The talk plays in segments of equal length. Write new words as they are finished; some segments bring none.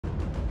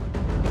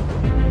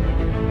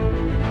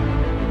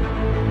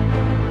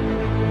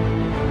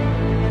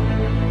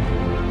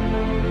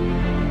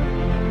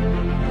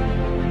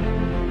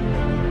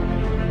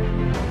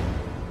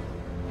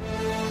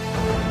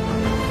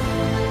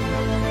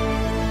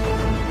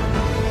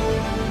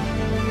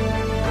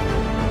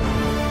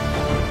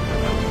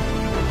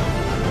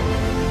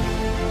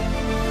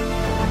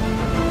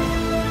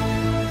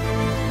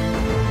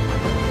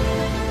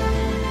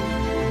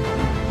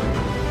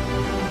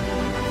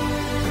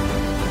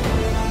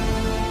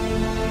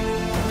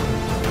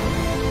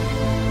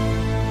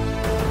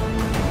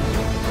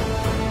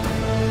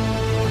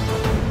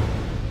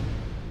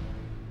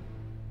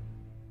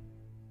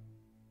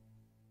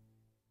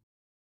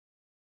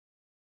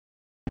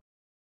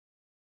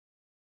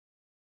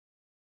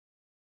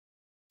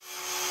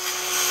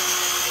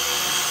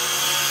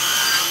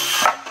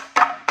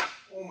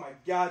my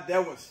God,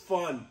 that was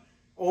fun.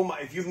 Oh my,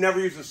 if you've never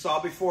used a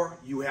saw before,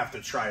 you have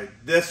to try it.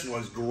 This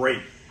was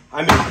great. I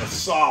mean, the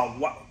saw,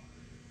 what?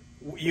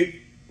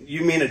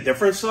 You mean a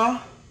different saw?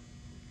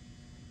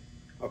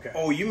 Okay.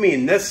 Oh, you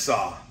mean this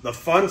saw, the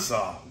fun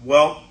saw.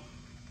 Well,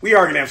 we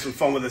are going to have some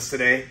fun with this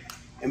today.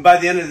 And by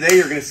the end of the day,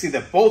 you're going to see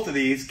that both of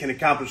these can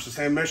accomplish the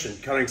same mission,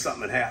 cutting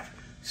something in half.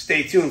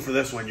 Stay tuned for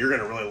this one. You're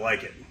going to really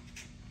like it.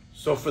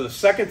 So for the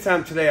second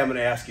time today, I'm going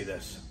to ask you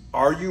this.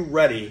 Are you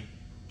ready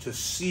to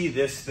see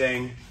this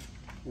thing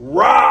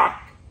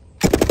rock?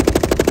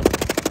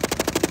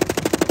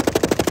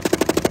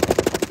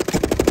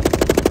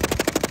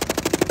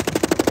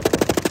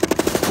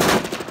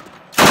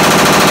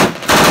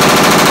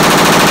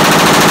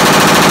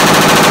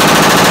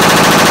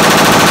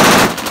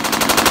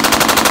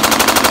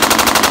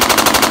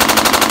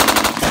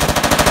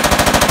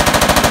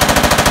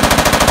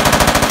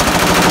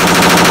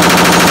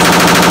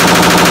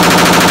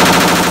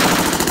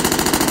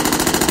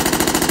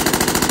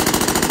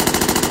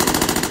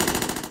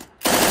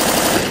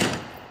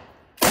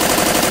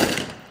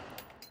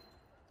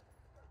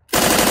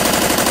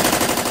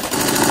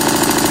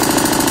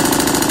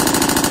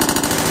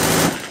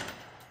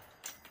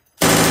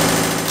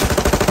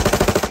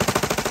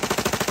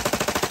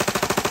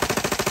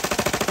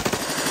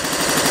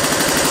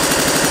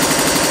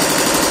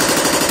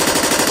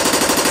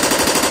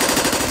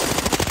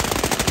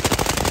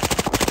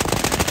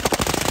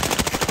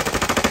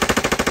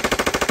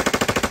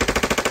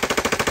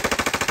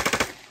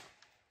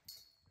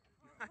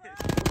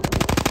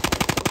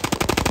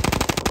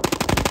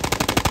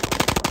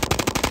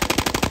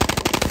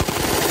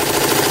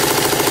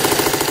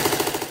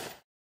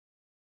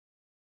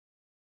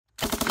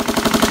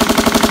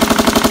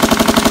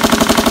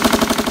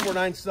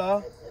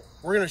 Saw,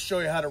 we're going to show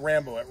you how to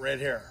Rambo it right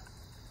here.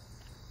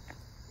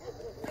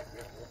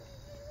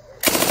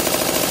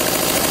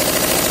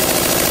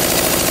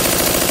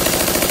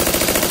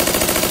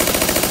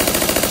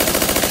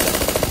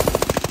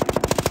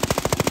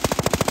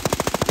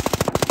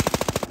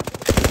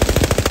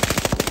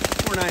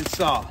 .49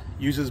 saw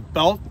uses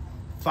belt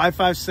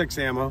 5.56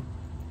 ammo.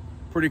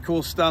 Pretty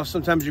cool stuff.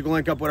 Sometimes you can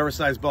link up whatever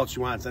size belts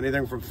you want. It's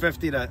anything from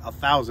 50 to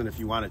 1,000 if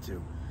you wanted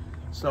to.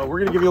 So we're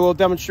going to give you a little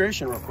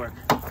demonstration real quick.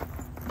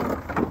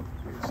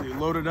 So you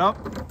load it up.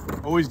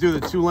 Always do the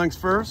 2 lengths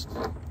first.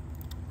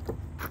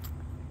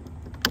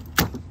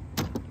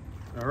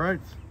 All right,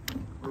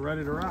 we're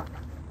ready to rock.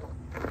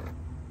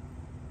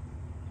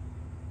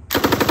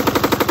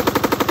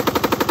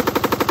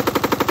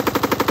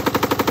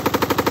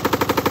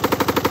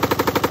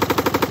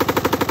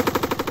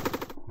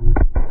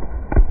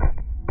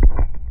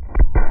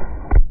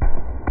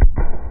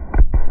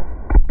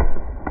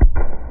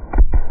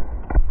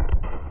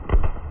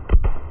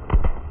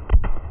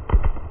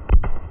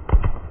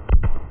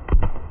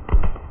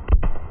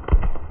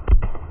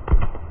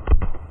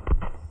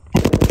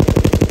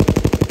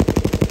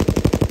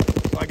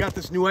 Got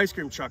this new ice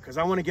cream truck because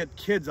I want to get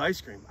kids ice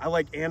cream. I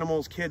like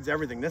animals, kids,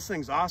 everything. This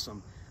thing's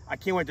awesome. I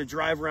can't wait to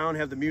drive around,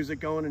 have the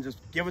music going, and just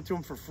give it to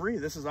them for free.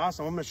 This is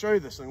awesome. I'm going to show you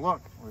this thing. Look.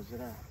 Where's it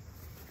at?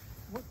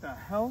 What the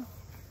hell?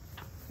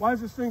 Why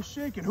is this thing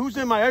shaking? Who's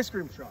in my ice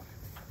cream truck?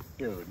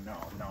 Dude, no.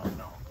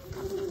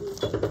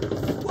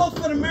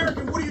 Well-fed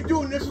American, what are you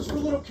doing? This is for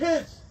little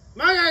kids.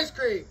 My ice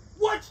cream.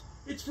 What?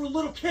 It's for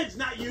little kids,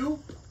 not you.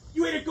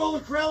 You ate a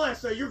Golden Corral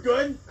last night. You're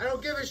good. I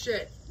don't give a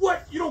shit.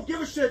 What? You don't give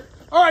a shit?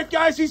 All right,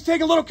 guys, he's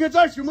taking little kids'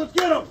 ice cream. Let's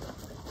get him.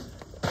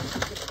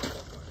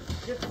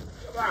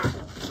 Come on.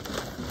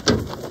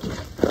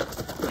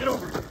 Get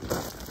over here.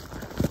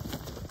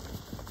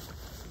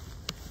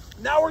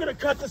 Now we're going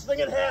to cut this thing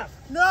in half.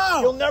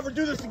 No. You'll never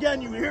do this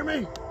again, you hear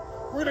me?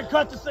 We're going to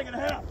cut this thing in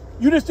half.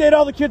 You just ate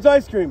all the kids'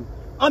 ice cream.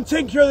 I'm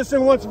taking care of this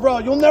thing once and for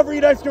all. You'll never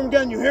eat ice cream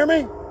again, you hear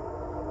me?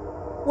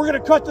 We're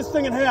going to cut this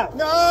thing in half.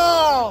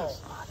 No.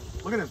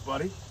 Look at this,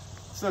 buddy. It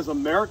says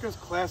America's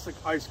Classic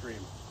Ice Cream.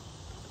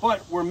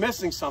 But we're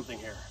missing something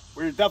here.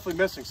 We're definitely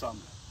missing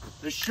something.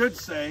 This should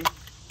say,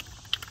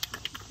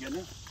 getting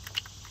it?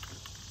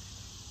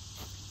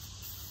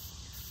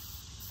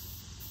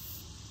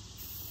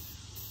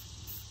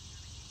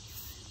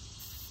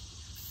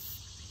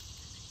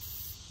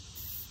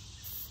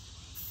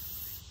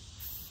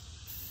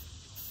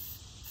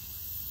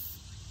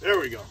 There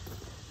we go.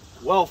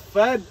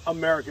 Well-fed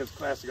America's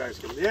Classic Ice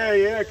Cream.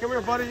 Yeah. Come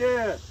here, buddy.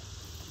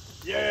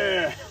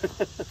 Yeah.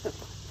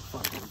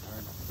 Fucking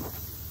retarded.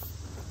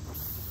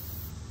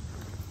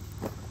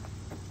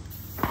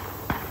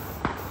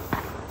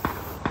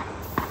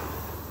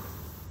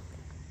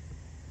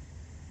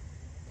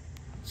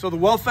 So the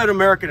well-fed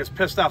American is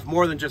pissed off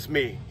more than just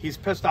me. He's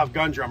pissed off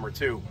Gun Drummer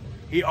too.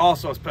 He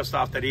also is pissed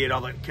off that he ate all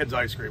the kids'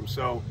 ice cream.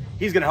 So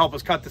he's gonna help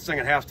us cut this thing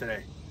in half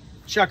today.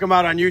 Check him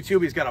out on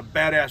YouTube. He's got a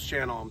badass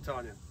channel, I'm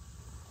telling you.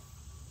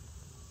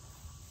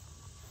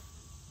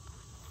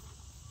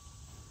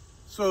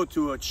 So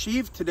to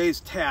achieve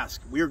today's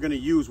task, we are gonna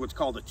use what's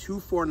called a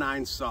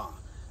 249 saw.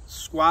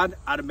 Squad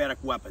automatic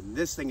weapon.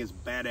 This thing is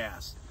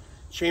badass.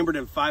 Chambered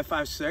in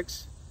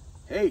 5.56.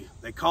 Hey,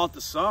 they call it the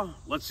saw.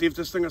 Let's see if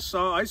this thing will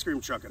saw ice cream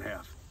truck in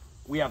half.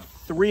 We have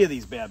 3 of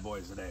these bad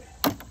boys today.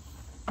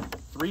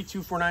 3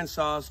 249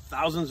 saws,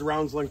 thousands of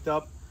rounds linked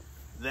up.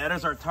 That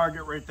is our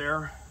target right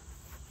there.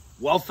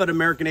 Well-fed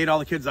American ate all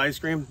the kids' ice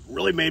cream.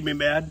 Really made me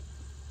mad.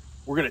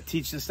 We're gonna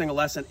teach this thing a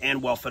lesson,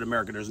 and well-fed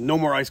American. There's no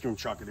more ice cream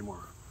truck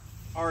anymore.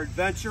 Our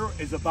adventure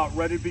is about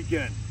ready to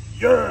begin.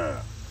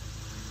 Yeah!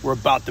 We're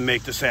about to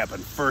make this happen.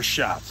 First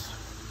shots.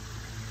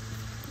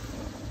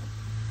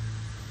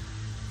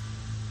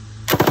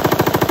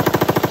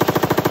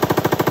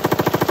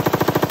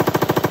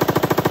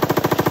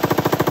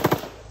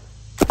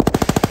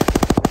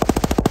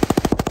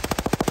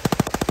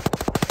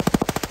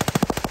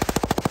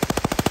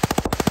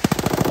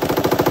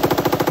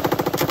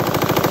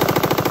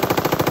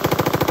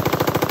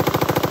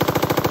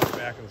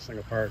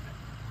 Apart.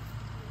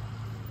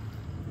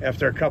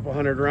 After a couple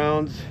hundred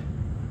rounds,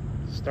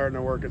 starting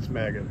to work its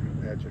magic.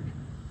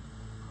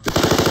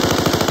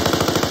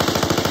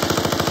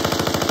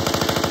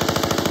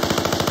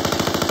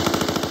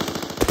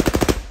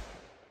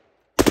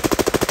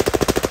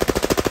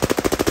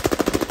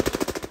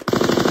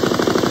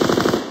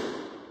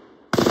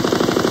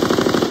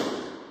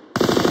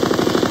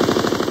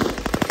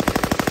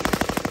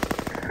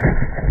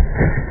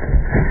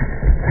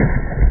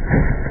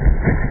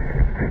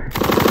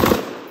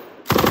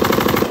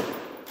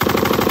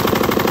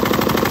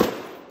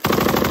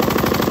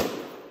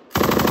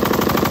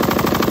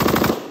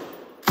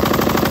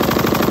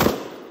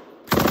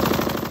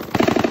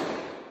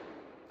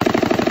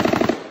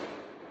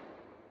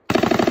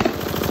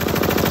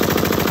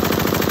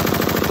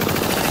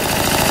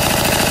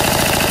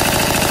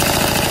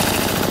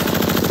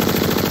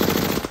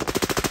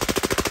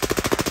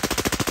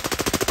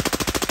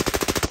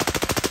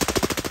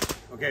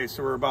 Okay,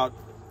 so we're about,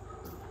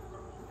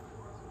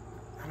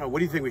 I don't know, what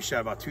do you think we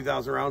shot? About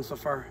 2,000 rounds so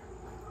far?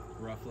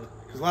 Roughly.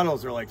 Because a lot of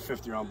those are like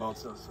 50 round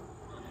boats. So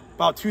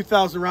about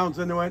 2,000 rounds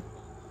into it.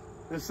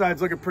 This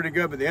side's looking pretty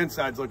good, but the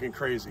inside's looking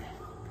crazy.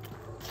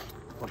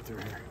 Look through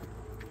here.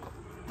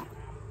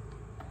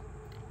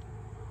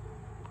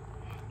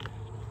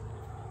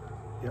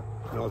 Yep,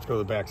 now let's go to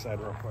the back side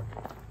real quick.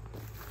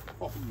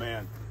 Oh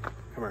man,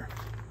 come here.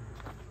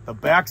 The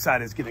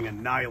backside is getting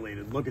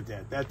annihilated. Look at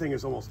that. That thing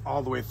is almost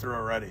all the way through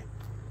already.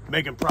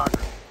 Making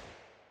progress.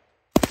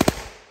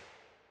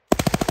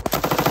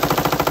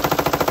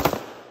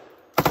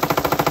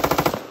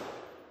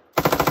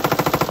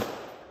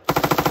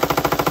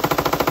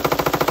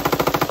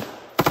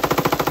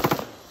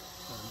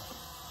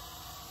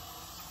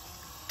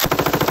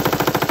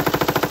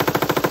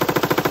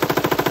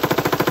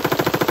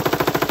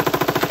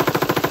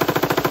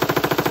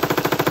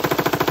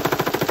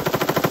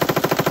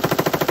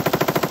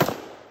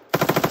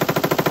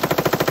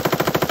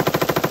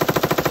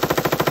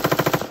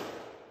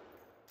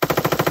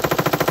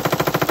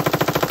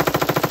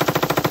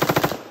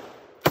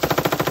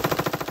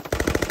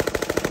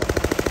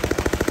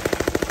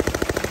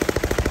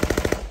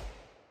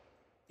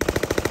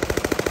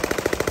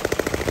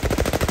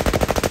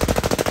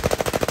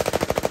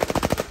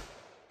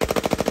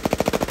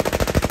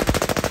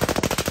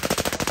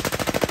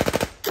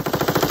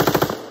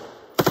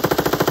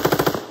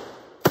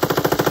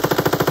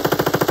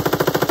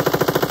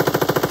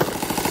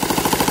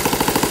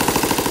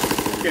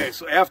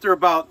 So after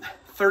about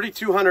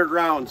 3,200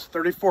 rounds,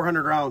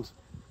 3,400 rounds,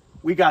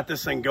 we got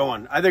this thing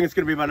going. I think it's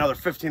going to be about another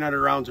 1,500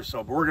 rounds or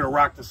so, but we're going to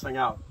rock this thing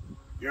out.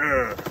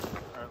 Yeah.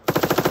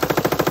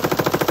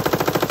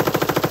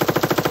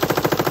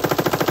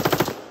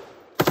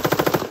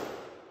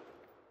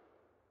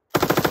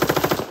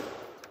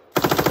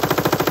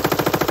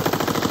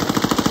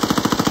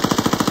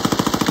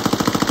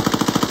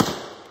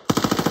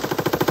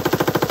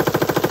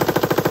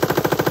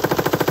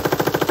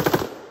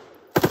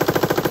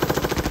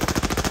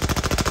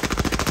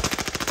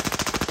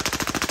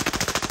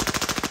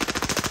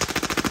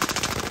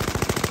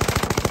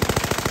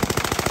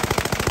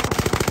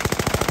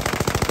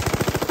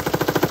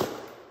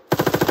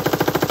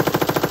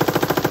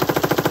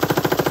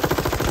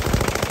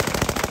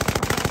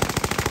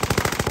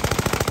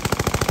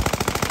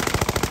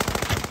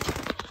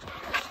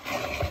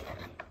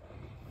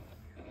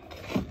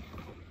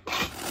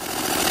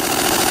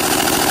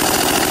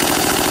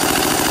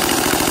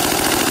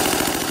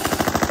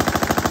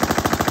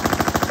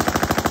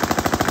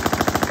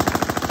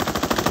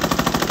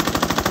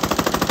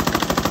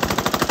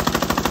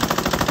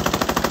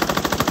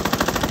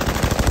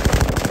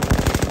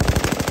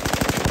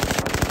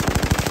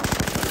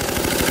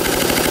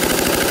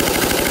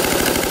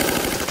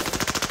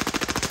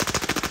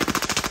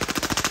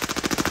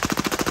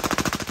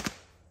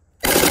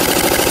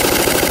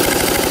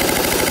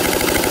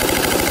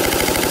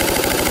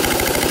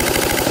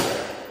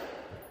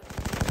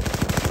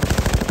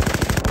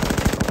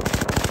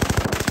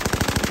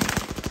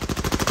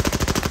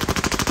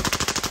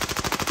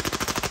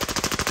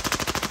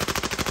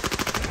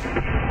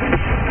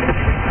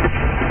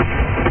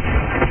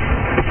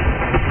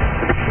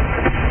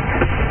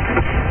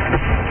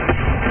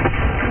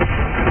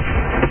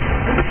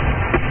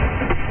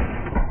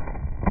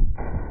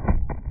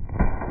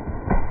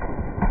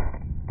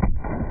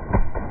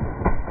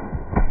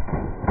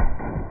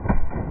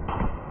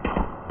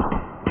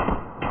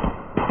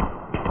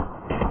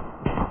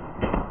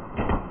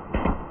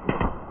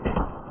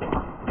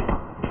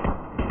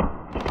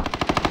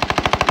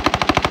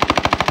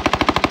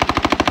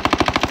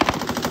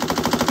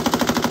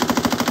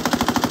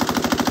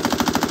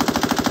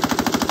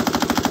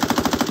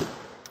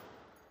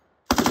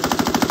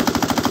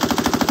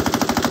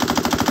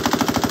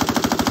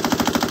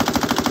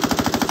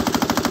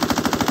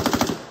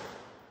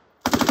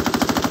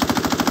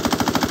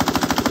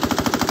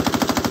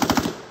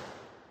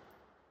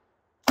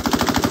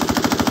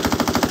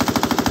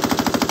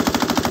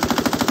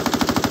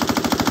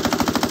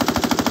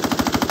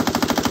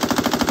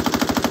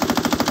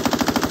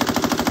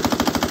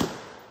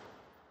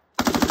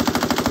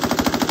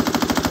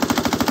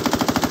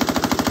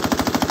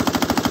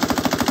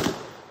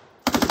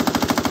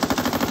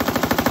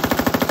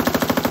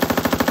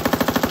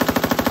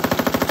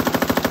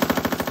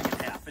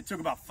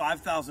 about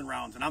 5,000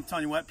 rounds, and I'm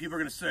telling you what, people are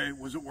going to say,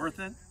 was it worth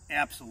it?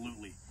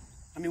 Absolutely.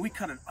 I mean, we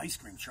cut an ice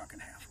cream truck in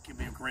half. Give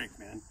me a break,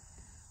 man.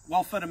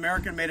 Well-fed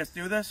American made us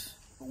do this,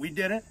 but we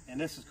did it,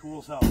 and this is cool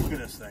as hell. Look at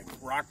this thing.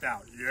 Rocked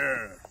out.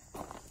 Yeah.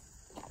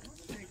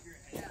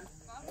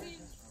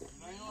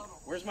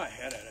 Where's my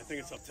head at? I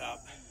think it's up top.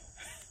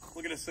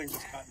 Look at this thing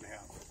just cut in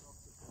half.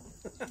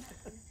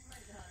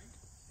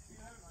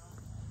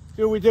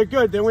 Dude, we did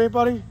good, didn't we,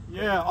 buddy?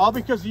 Yeah, all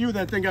because of you,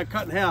 that thing got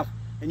cut in half.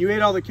 And you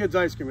ate all the kids'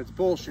 ice cream. It's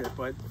bullshit,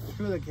 but...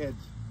 Screw the kids.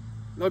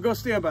 No, go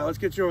stand by. Let's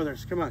get you over there.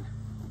 Come on.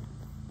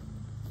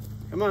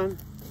 Come on.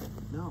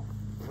 No.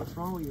 What's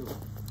wrong with you?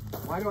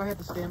 Why do I have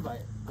to stand by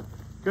it?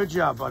 Good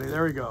job, buddy.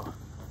 There we go.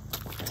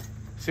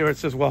 See where it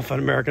says well-fed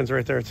Americans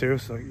right there, too?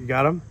 So you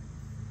got them?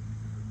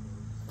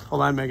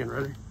 Hold on, Megan.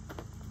 Ready?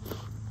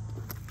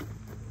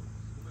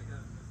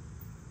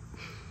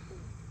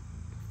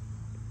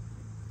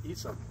 Eat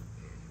some.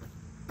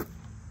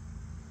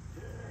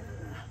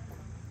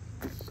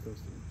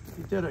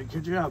 You did it.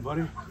 Good job,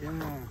 buddy.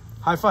 Yeah.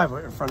 High five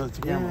in front of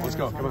the camera. Let's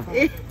go. Come on.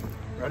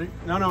 Ready?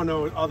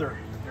 No. Other.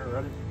 Here,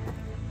 ready?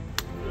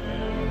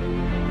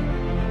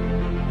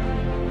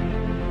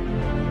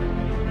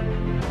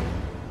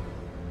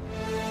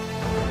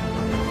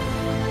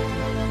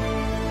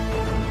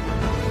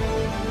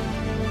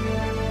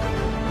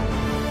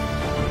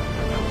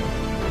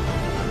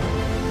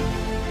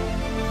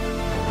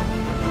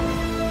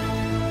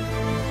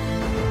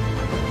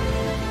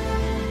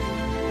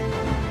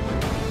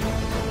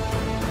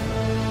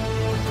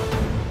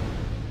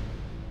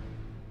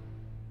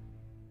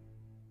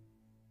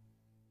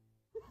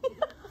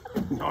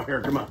 No,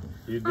 here, come on.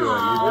 You do it.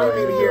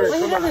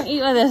 What doesn't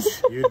eat with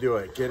this? You do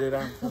it. Get it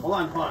on. Hold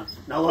on.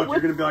 Now look, you're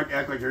gonna be like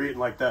act like you're eating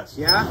like this.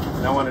 Yeah?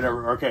 Now want it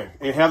ever. Okay.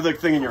 Hey, have the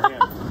thing in your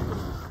hand.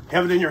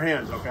 Have it in your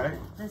hands, okay?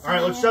 All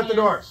right, let's shut the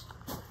doors.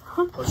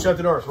 Let's shut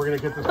the doors. We're gonna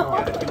get this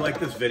going. If you like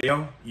this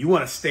video, you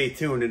want to stay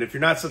tuned, and if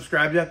you're not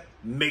subscribed yet,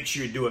 make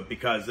sure you do it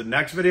because the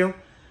next video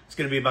is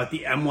gonna be about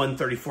the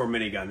M134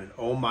 minigun, and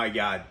oh my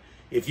God,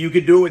 if you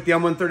could do it with the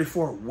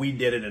M134, we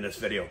did it in this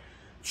video.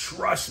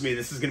 Trust me,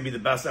 this is going to be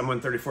the best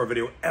M134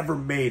 video ever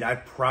made. I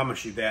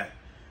promise you that.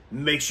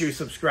 Make sure you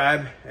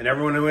subscribe, and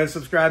everyone who has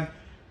subscribed,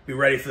 be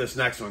ready for this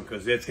next one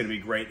because it's going to be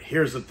great.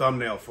 Here's the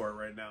thumbnail for it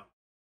right now.